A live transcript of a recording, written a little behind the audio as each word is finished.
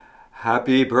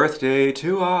Happy birthday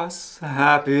to us,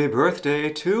 happy birthday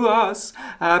to us,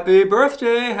 happy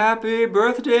birthday, happy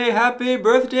birthday, happy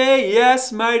birthday.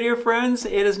 Yes, my dear friends,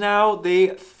 it is now the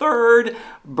third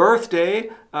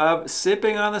birthday of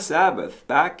Sipping on the Sabbath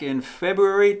back in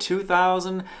February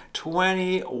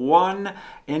 2021.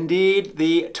 Indeed,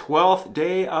 the 12th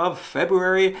day of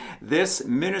February, this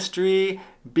ministry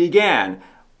began.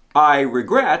 I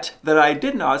regret that I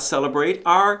did not celebrate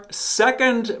our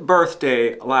second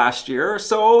birthday last year,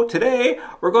 so today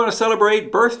we're going to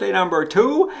celebrate birthday number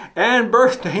 2 and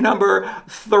birthday number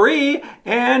 3,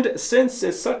 and since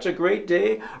it's such a great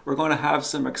day, we're going to have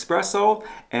some espresso,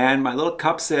 and my little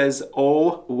cup says,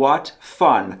 "Oh, what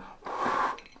fun."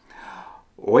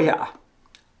 Oh yeah.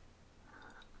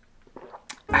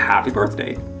 Happy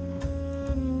birthday.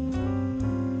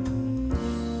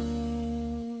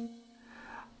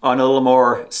 On a little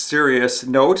more serious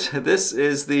note, this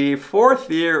is the 4th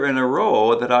year in a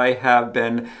row that I have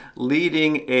been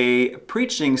leading a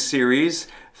preaching series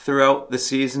throughout the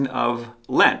season of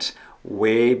Lent.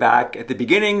 Way back at the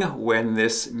beginning, when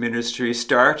this ministry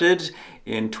started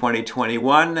in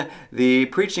 2021, the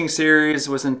preaching series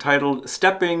was entitled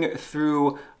Stepping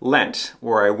Through Lent,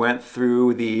 where I went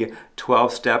through the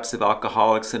 12 steps of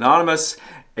Alcoholics Anonymous,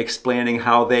 explaining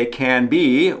how they can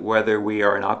be, whether we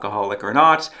are an alcoholic or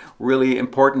not, really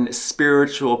important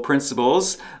spiritual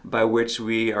principles by which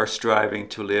we are striving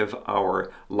to live our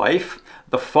life.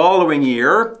 The following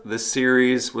year, the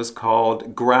series was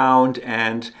called Ground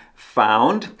and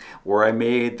Found, where I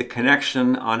made the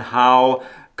connection on how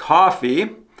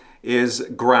coffee is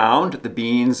ground. The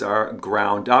beans are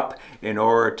ground up in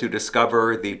order to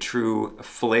discover the true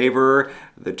flavor,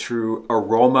 the true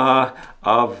aroma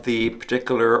of the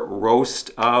particular roast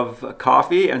of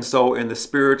coffee. And so in the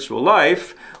spiritual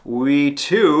life, we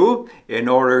too, in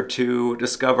order to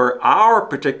discover our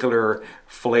particular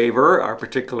flavor, our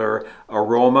particular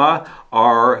aroma,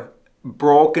 are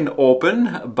broken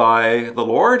open by the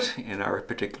Lord in our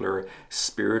particular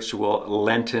spiritual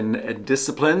Lenten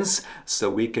disciplines, so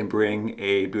we can bring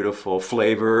a beautiful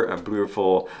flavor, a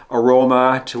beautiful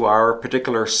aroma to our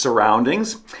particular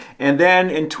surroundings. And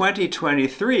then in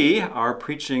 2023, our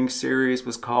preaching series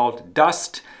was called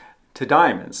Dust to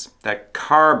Diamonds. That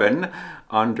carbon,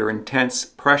 under intense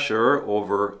pressure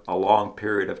over a long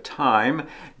period of time,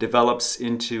 develops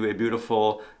into a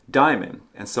beautiful diamond.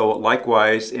 And so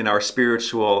likewise in our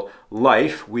spiritual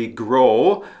life, we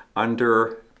grow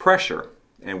under pressure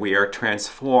and we are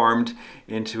transformed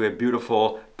into a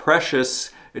beautiful,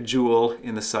 precious jewel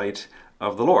in the sight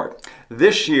of the Lord.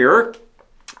 This year,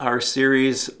 our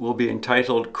series will be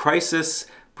entitled Crisis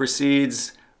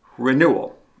Precedes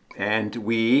Renewal. And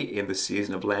we, in the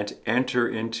season of Lent, enter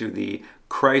into the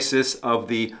crisis of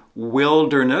the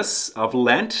wilderness of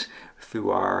Lent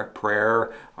through our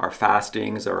prayer, our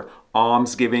fastings, our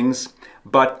almsgivings.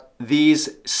 But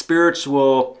these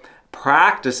spiritual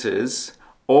practices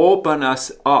open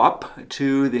us up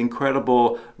to the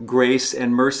incredible grace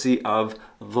and mercy of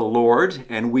the Lord,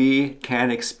 and we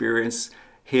can experience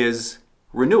His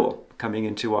renewal coming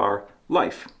into our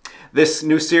life. This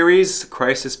new series,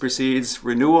 Crisis Precedes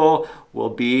Renewal, will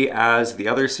be, as the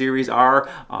other series are,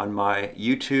 on my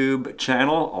YouTube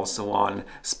channel, also on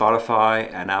Spotify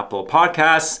and Apple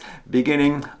Podcasts,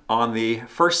 beginning on the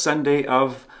first Sunday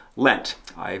of Lent.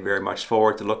 I very much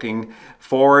look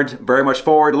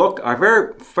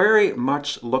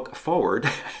forward.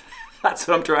 That's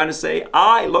what I'm trying to say.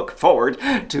 I look forward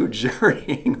to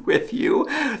journeying with you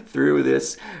through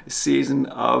this season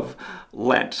of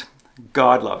Lent.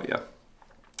 God love you.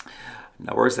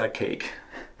 Now, where's that cake?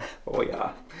 Oh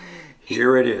yeah,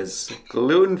 here it is.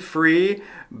 Gluten-free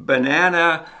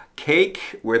banana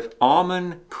cake with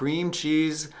almond cream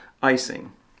cheese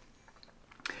icing.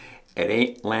 It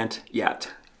ain't Lent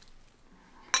yet.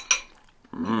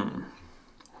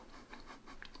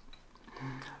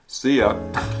 See ya.